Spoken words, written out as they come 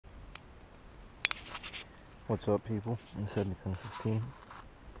What's up, people? I'm 701015,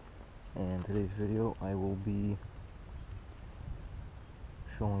 and today's video I will be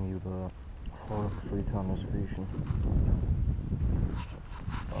showing you the Florida Freetown reservation.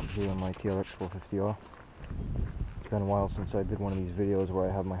 I'm here on my TRX 450R. It's been a while since I did one of these videos where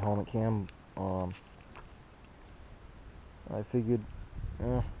I have my helmet cam. I figured,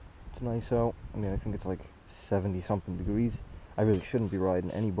 it's nice out. I mean, I think it's like 70 something degrees. I really shouldn't be riding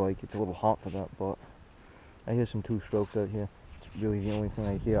any bike. It's a little hot for that, but I hear some 2-strokes out here. It's really the only thing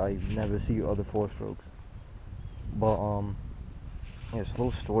I hear. I never see other 4-strokes. But, yeah, just a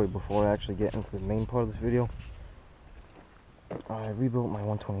little story before I actually get into the main part of this video. I rebuilt my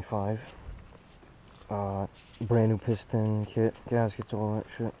 125. Brand new piston kit, gaskets, all that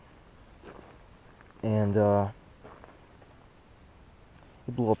shit. And,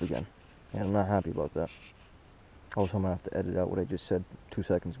 it blew up again. And I'm not happy about that. Also, I'm going to have to edit out what I just said 2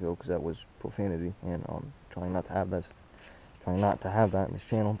 seconds ago, because that was profanity, and trying not to have that in this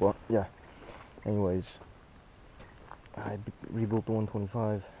channel. But yeah, anyways, I rebuilt the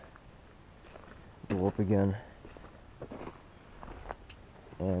 125, blew up again,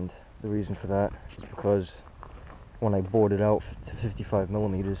 and the reason for that is because when I bored it out to 55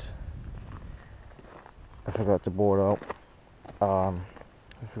 millimeters, I forgot to bore out. I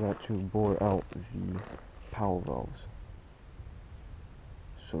forgot to bore out the power valves,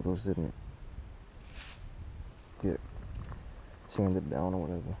 so those didn't get sanded down or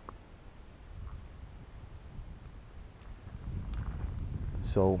whatever.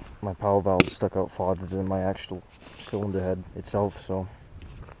 So my power valve stuck out farther than my actual cylinder head itself, so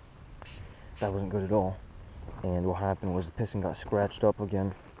that wasn't good at all. And what happened was the piston got scratched up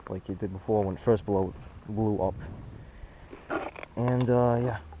again, like it did before when it first blew up. And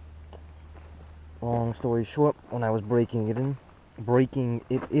yeah. Long story short, when I was breaking it in,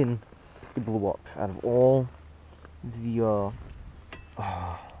 it blew up. Out of all the,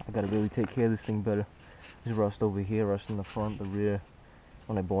 I gotta really take care of this thing better. There's rust over here, rust in the front, the rear.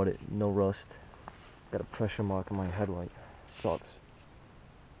 When I bought it, no rust. Got a pressure mark in my headlight. Sucks.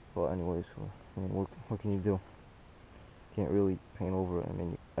 But anyways, I mean, what can you do? Can't really paint over it. I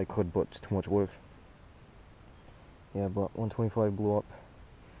mean, I could, but it's too much work. Yeah, but 125 blew up.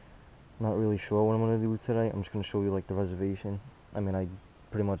 Not really sure what I'm going to do today. I'm just going to show you like the reservation. I mean, I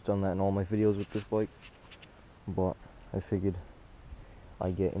pretty much done that in all my videos with this bike, but I figured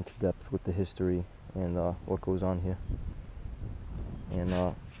I get into depth with the history and what goes on here. And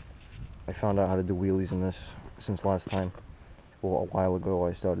I found out how to do wheelies in this since last time. Well, a while ago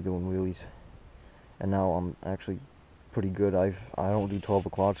I started doing wheelies, and now I'm actually pretty good. I don't do 12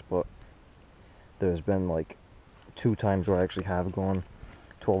 o'clocks, but there's been like 2 times where I actually have gone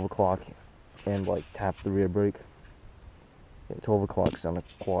 12 o'clock and like tap the rear brake. 12 o'clocks on a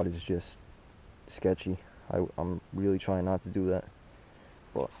quad is just sketchy. I'm really trying not to do that,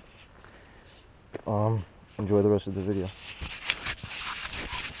 but enjoy the rest of the video.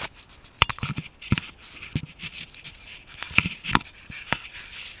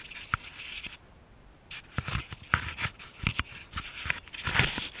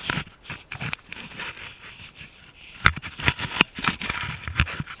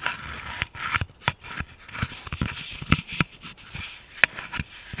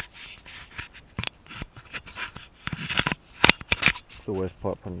 The worst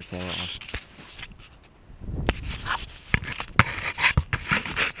part, putting the camera on.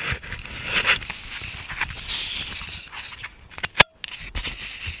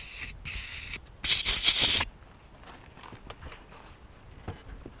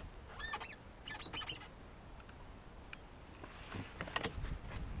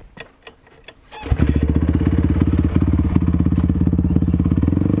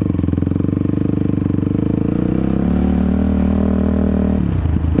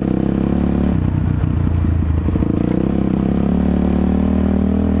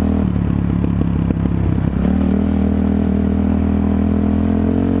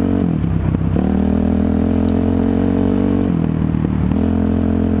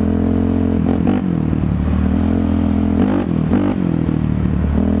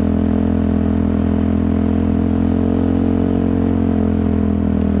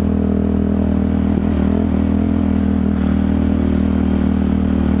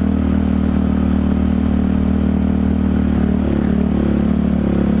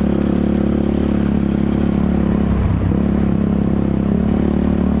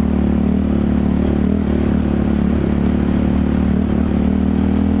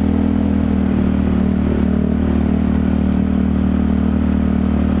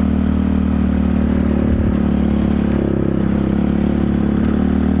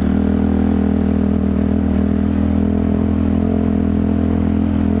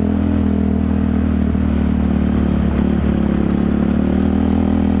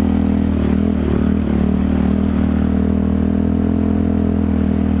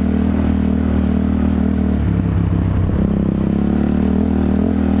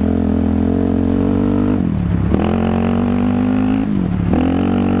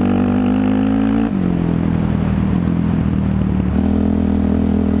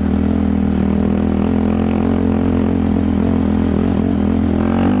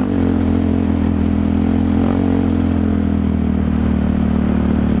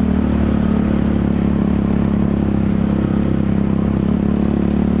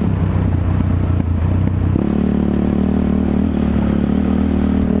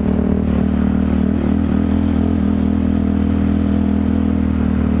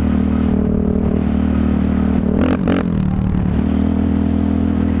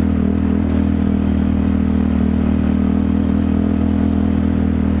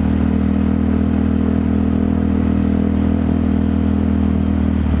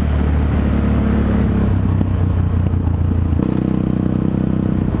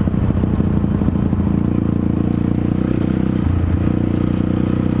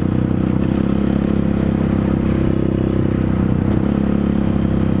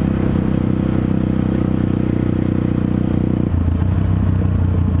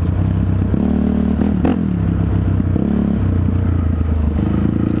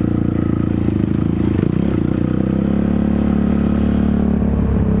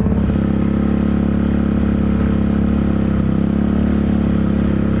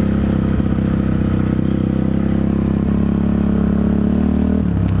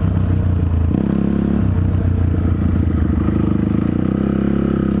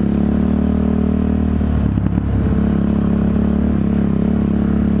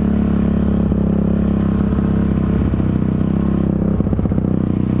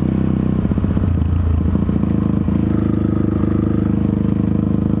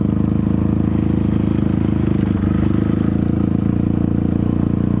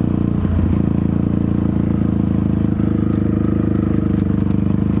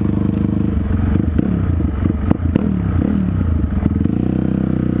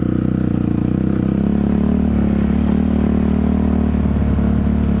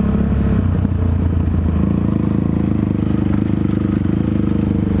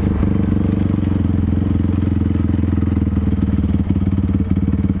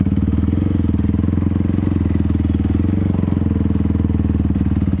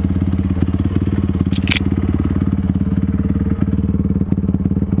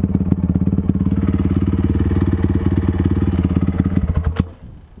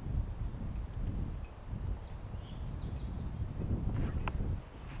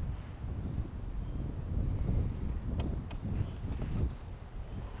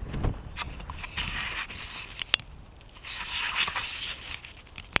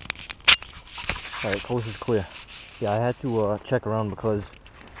 Alright, coast is clear. Yeah, I had to check around because,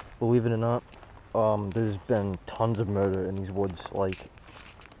 believe it or not, there's been tons of murder in these woods. Like,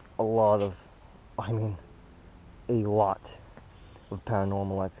 a lot of, I mean, a lot of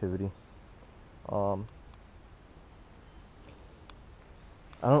paranormal activity. I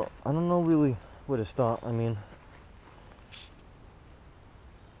don't know really where to start. I mean,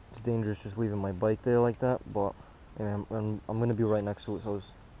 it's dangerous just leaving my bike there like that, but I'm gonna be right next to it, so it's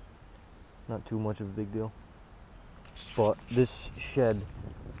not too much of a big deal. But this shed,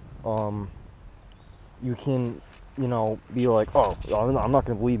 you can, you know, be like, oh, I'm not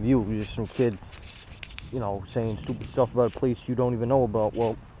gonna believe you. You're just some kid, you know, saying stupid stuff about a place you don't even know about.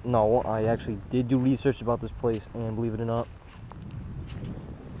 Well, no, I actually did do research about this place, and believe it or not,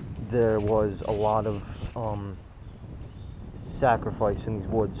 there was a lot of sacrifice in these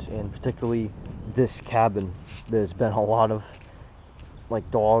woods, and particularly this cabin. There's been a lot of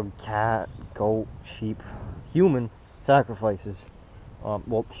like dog, cat, goat, sheep, human sacrifices.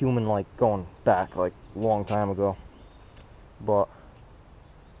 Well, human like going back like a long time ago. But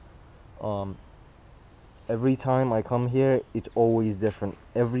every time I come here, it's always different.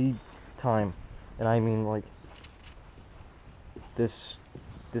 Every time, and I mean like this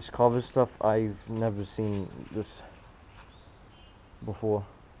cover stuff. I've never seen this before.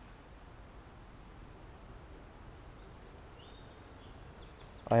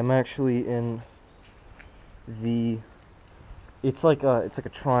 I'm actually in the. It's like a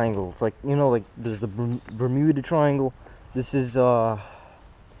triangle. It's like, you know, like there's the Bermuda Triangle. This is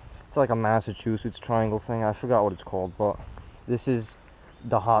it's like a Massachusetts triangle thing. I forgot what it's called, but this is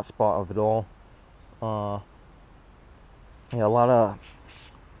the hot spot of it all. Yeah, a lot of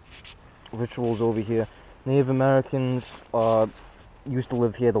rituals over here. Native Americans used to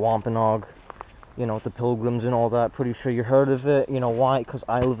live here, the Wampanoag, you know, the Pilgrims and all that. Pretty sure you heard of it. You know why? Because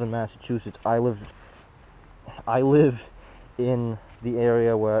I live in Massachusetts. I live in the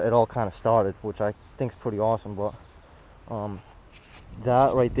area where it all kind of started, which I think is pretty awesome. But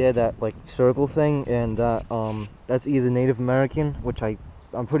that right there, that like circle thing, and that that's either Native American, which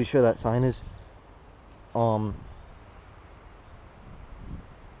I'm pretty sure that sign is.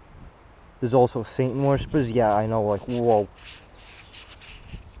 There's also Satan worshippers. Yeah, I know, like, whoa.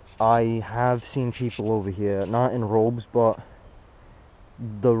 I have seen people over here, not in robes, but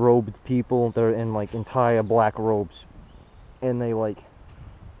the robed people. They're in like entire black robes, and they like,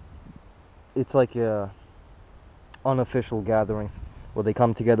 it's like a unofficial gathering where they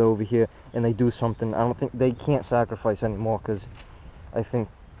come together over here and they do something. I don't think they can't sacrifice anymore, because I think,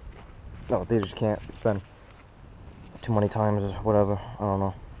 no, they just can't. It's been too many times or whatever. I don't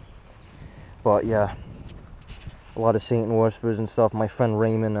know. But yeah, a lot of Satan worshippers and stuff. My friend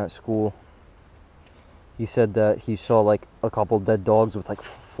Raymond at school, he said that he saw like a couple dead dogs with like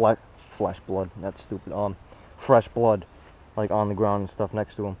fresh blood. That's stupid. Fresh blood, like on the ground and stuff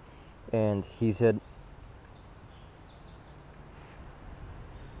next to him. And he said,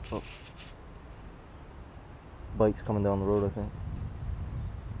 oh, bikes coming down the road, I think.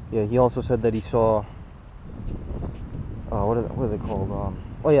 Yeah, he also said that he saw, what are they called?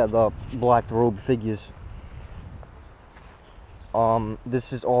 Oh yeah, the black robe figures.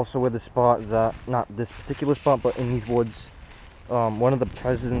 This is also where the spot that, not this particular spot, but in these woods, one of the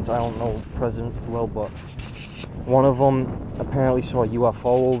presidents, I don't know presidents well, but one of them apparently saw a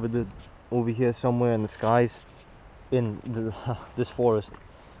UFO over here somewhere in the skies, in this forest.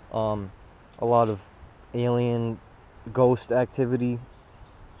 A lot of alien ghost activity.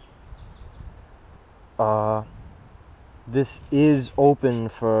 This is open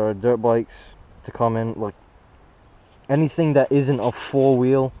for dirt bikes to come in, like anything that isn't a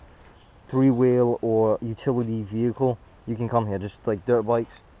 4-wheel, 3-wheel, or utility vehicle. You can come here, just like dirt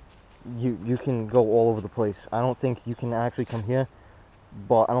bikes. You can go all over the place. I don't think you can actually come here,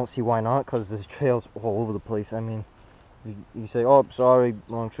 but I don't see why not, because there's trails all over the place. I mean, you say, oh, sorry,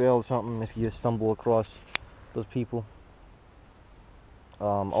 wrong trail or something, if you stumble across those people.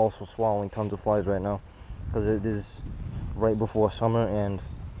 Also swallowing tons of flies right now, because it is right before summer, and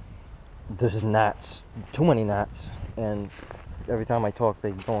there's gnats, too many gnats, and every time I talk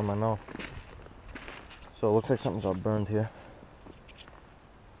they go in my mouth. So it looks like something got burned here.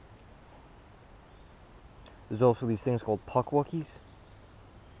 There's also these things called puckwuckies.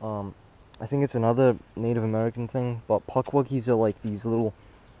 I think it's another Native American thing, but puckwuckies are like these little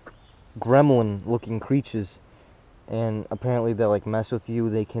gremlin looking creatures, and apparently they like mess with you.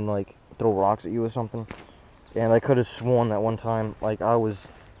 They can like throw rocks at you or something. And I could have sworn that one time, like, I was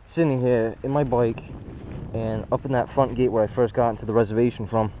sitting here in my bike, and up in that front gate where I first got into the reservation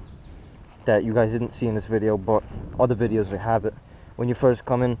from, that you guys didn't see in this video, but other videos I have it. When you first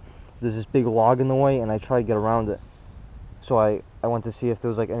come in, there's this big log in the way, and I tried to get around it. So I went to see if there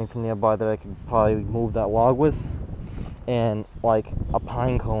was like anything nearby that I could probably move that log with, and like a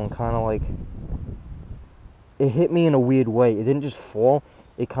pine cone kind of like, it hit me in a weird way. It didn't just fall,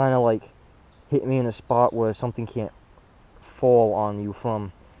 it kind of like hit me in a spot where something can't fall on you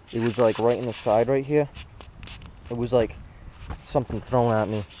from. It was like right in the side right here. It was like something thrown at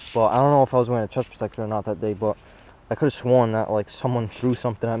me, but I don't know if I was wearing a chest protector or not that day, but I could have sworn that like someone threw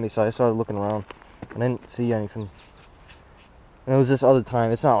something at me, so I started looking around. I didn't see anything. And it was this other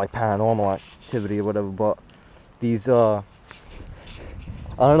time, it's not like paranormal activity or whatever, but these, I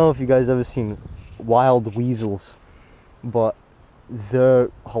don't know if you guys ever seen wild weasels, but they're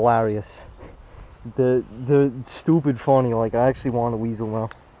hilarious. They're stupid funny. Like, I actually want a weasel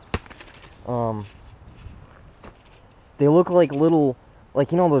now. They look like little,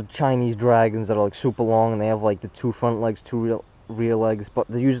 like, you know the Chinese dragons that are like super long and they have like the 2 front legs, 2 rear legs, but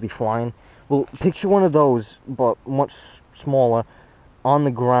they're usually flying. Well, picture one of those, but much smaller, on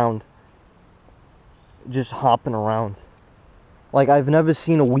the ground, just hopping around. Like, I've never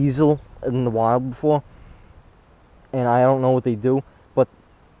seen a weasel in the wild before, and I don't know what they do, but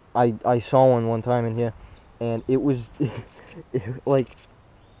I saw one time in here, and it was like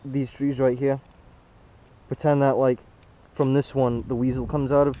these trees right here. Pretend that like from this one the weasel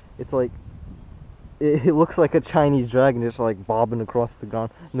comes out of. It's like it looks like a Chinese dragon just like bobbing across the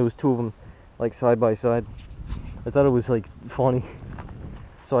ground, and there was 2 of them like side by side. I thought it was like funny,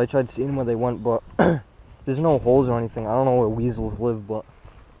 so I tried seeing where they went, but there's no holes or anything. I don't know where weasels live, but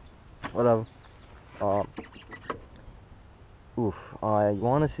whatever. Oof, I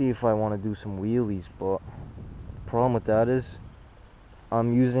want to see if I want to do some wheelies, but the problem with that is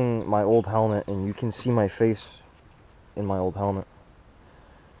I'm using my old helmet, and you can see my face in my old helmet.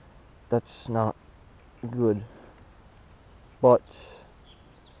 That's not good, but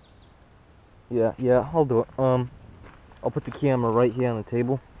yeah, I'll do it. I'll put the camera right here on the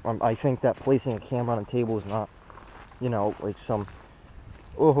table. I think that placing a camera on a table is not, you know, like some,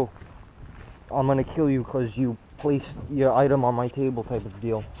 oh, I'm gonna kill you because you placed your item on my table type of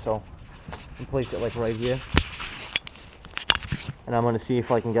deal. So I place it like right here, and I'm gonna see if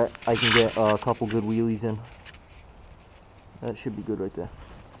I can get a couple good wheelies in. That should be good right there.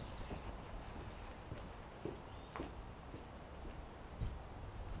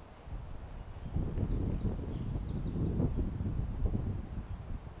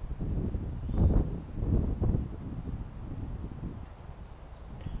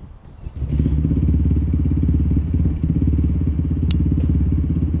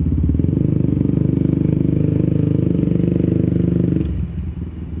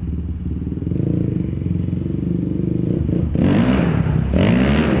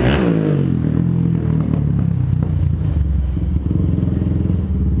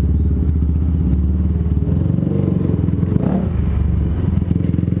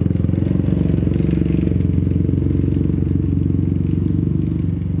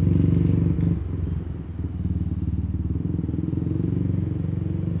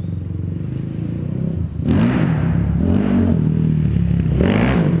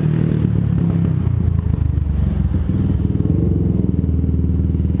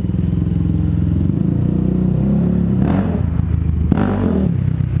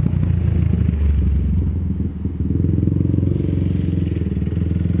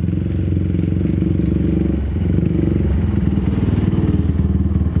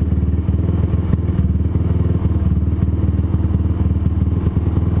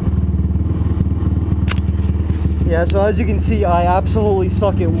 Yeah, so as you can see, I absolutely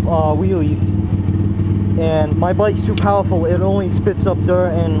suck at wheelies, and my bike's too powerful. It only spits up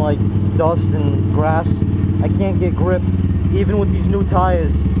dirt and like dust and grass. I can't get grip, even with these new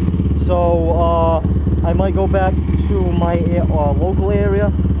tires. So I might go back to my local area,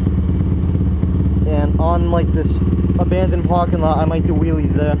 and on like this abandoned parking lot, I might do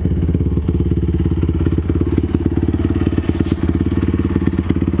wheelies there.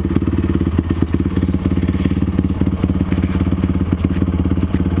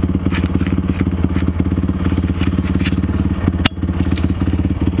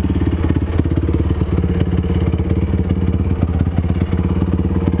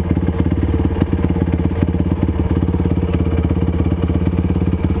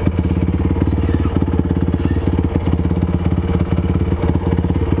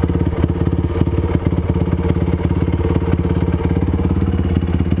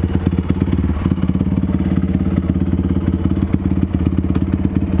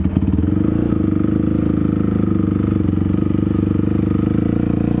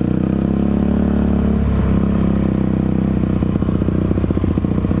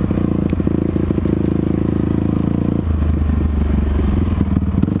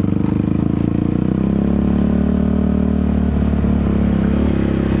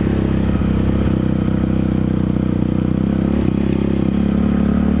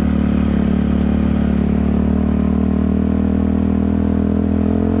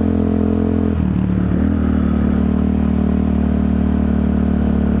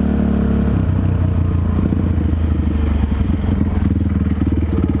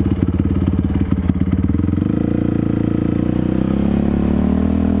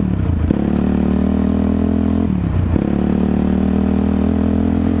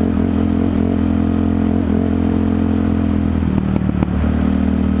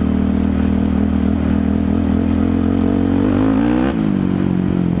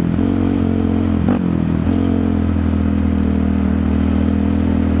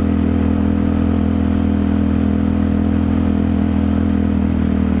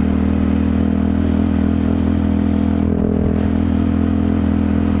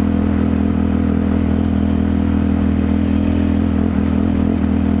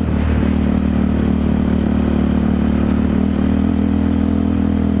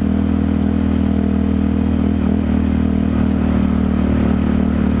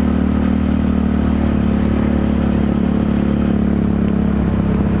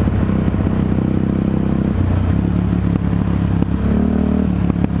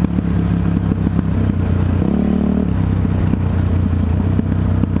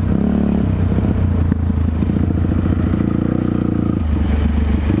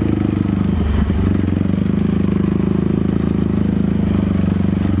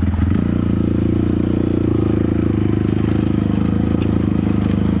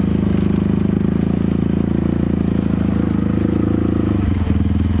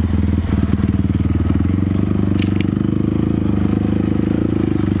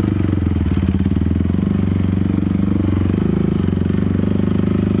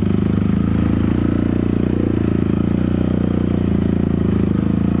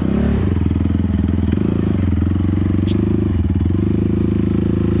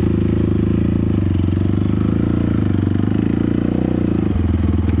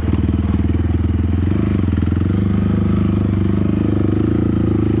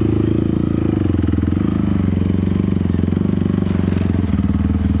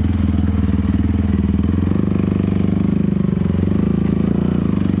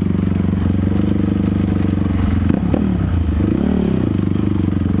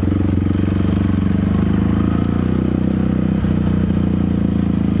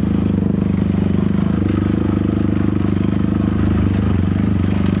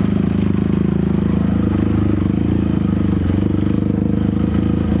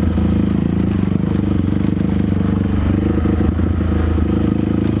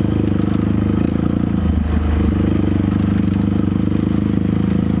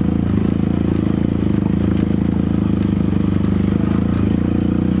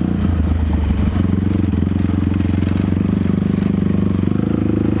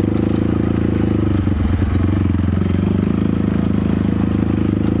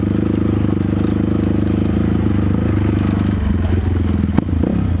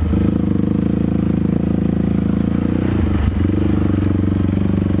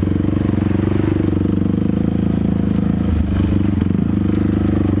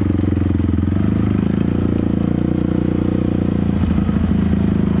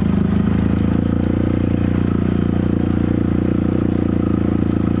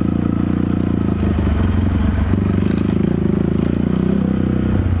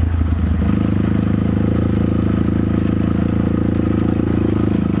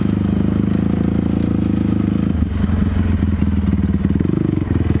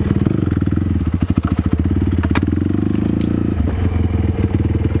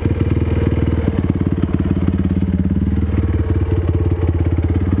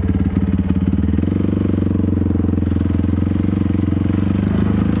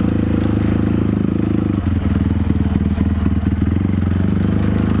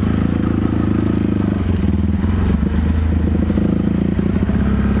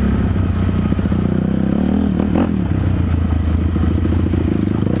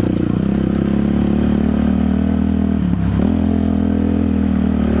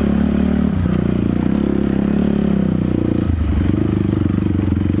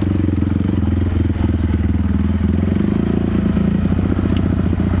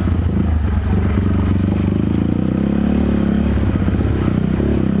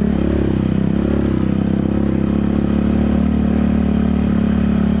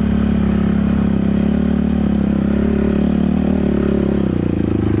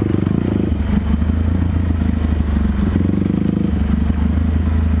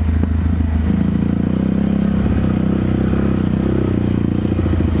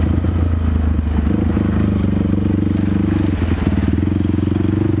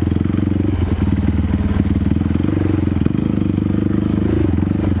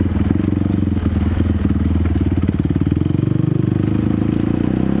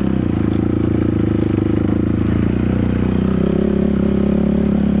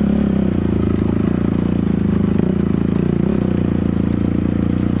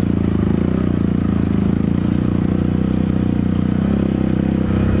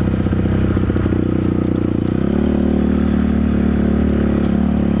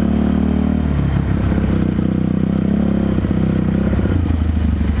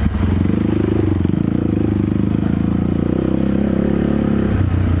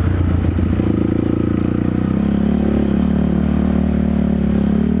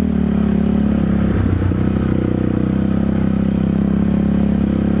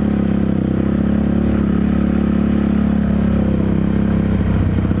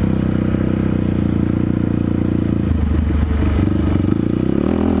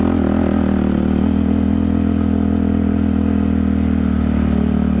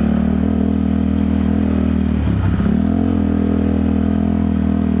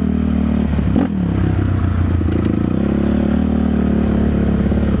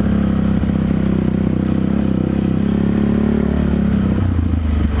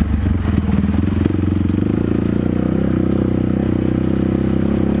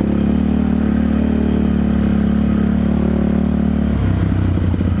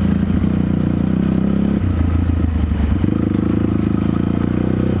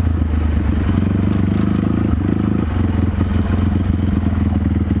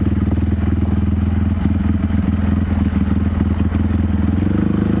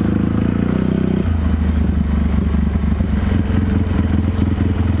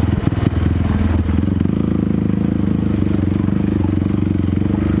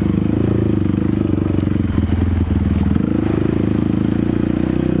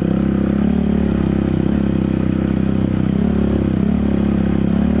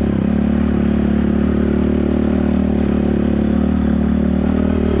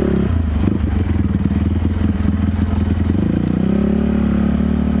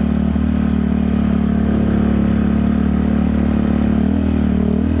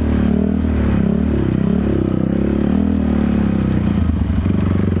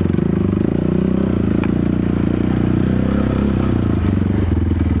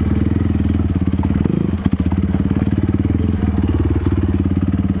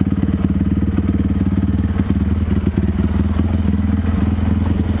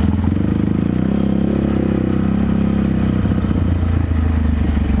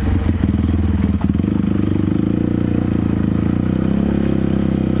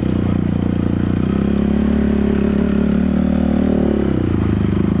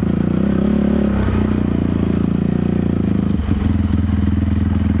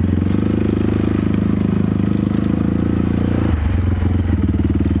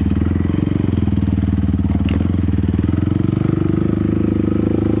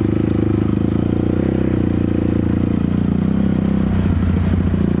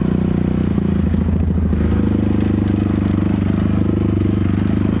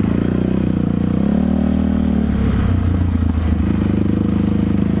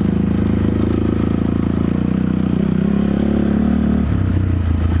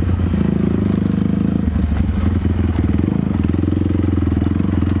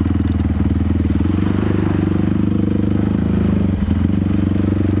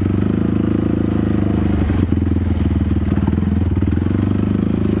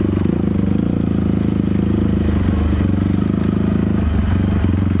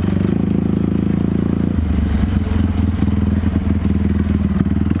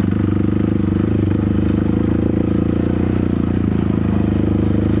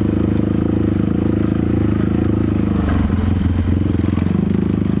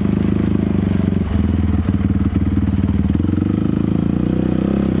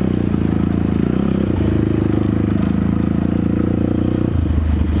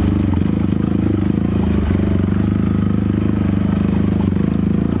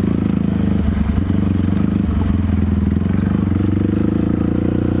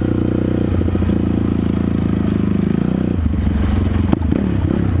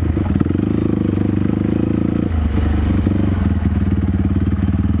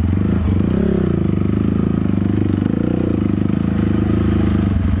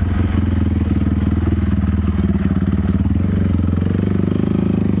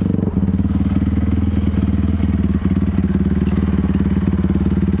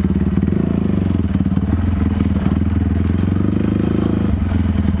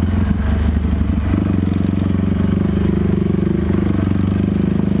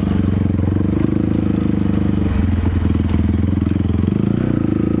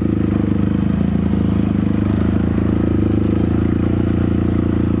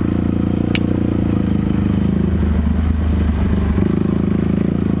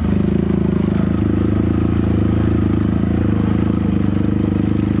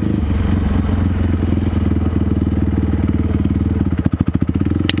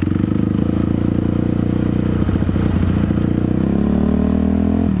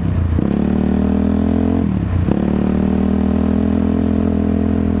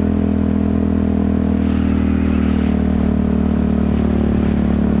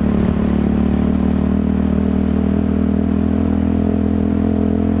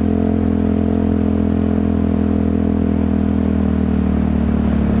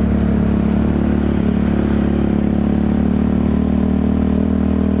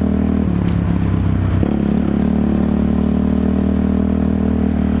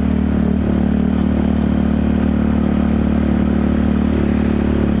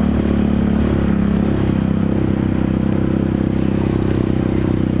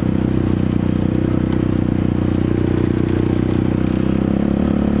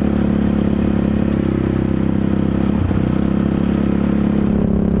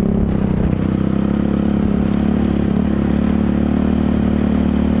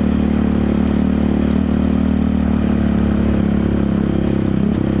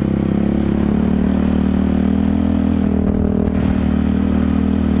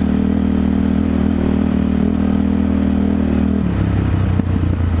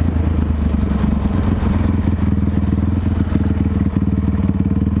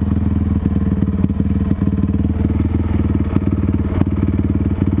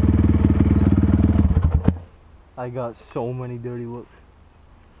 I got so many dirty looks.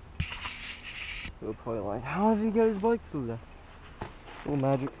 They were probably like, how did he get his bike through there? Little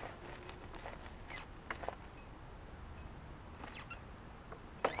magic.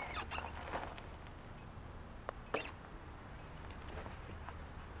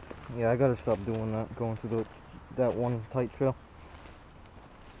 Yeah, I gotta stop doing that, going to that one tight trail.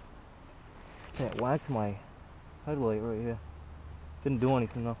 Yeah, it whacked my headlight right here. Didn't do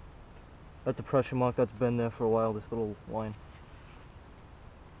anything though. That's a pressure mark that's been there for a while, this little line.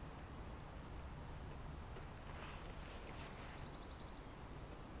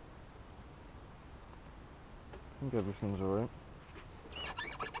 I think everything's alright.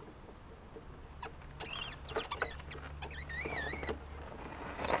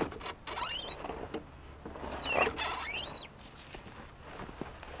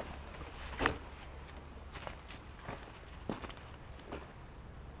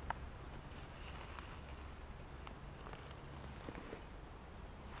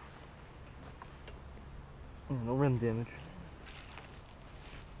 Yeah, no rim damage.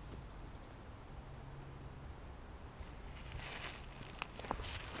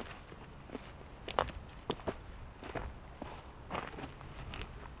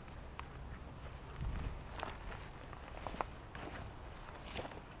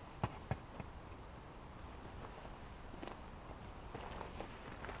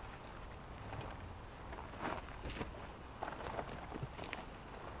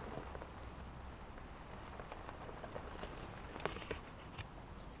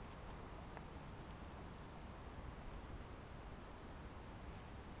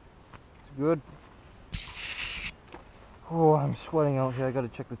 Good. Oh, I'm sweating out here. I gotta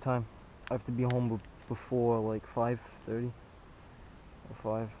check the time. I have to be home before like 5:30 or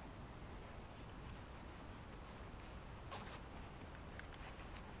 5.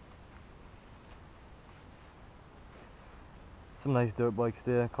 Some nice dirt bikes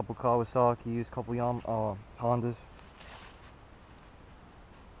there. A couple Kawasaki's, a couple Hondas.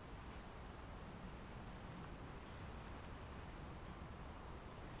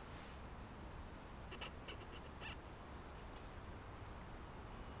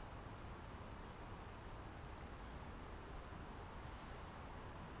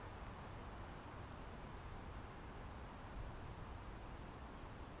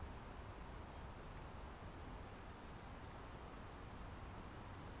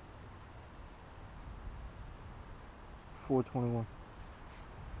 $4.21.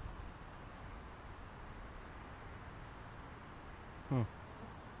 Hmm.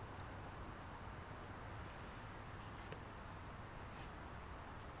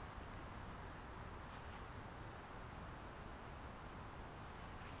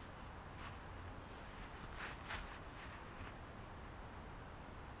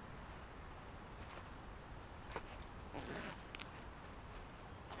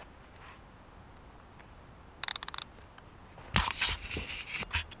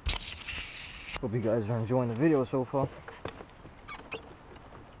 Hope you guys are enjoying the video so far.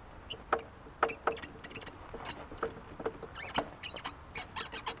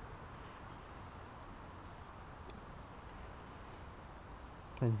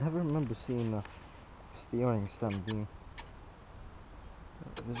 I never remember seeing the steering stem being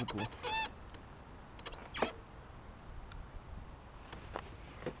visible.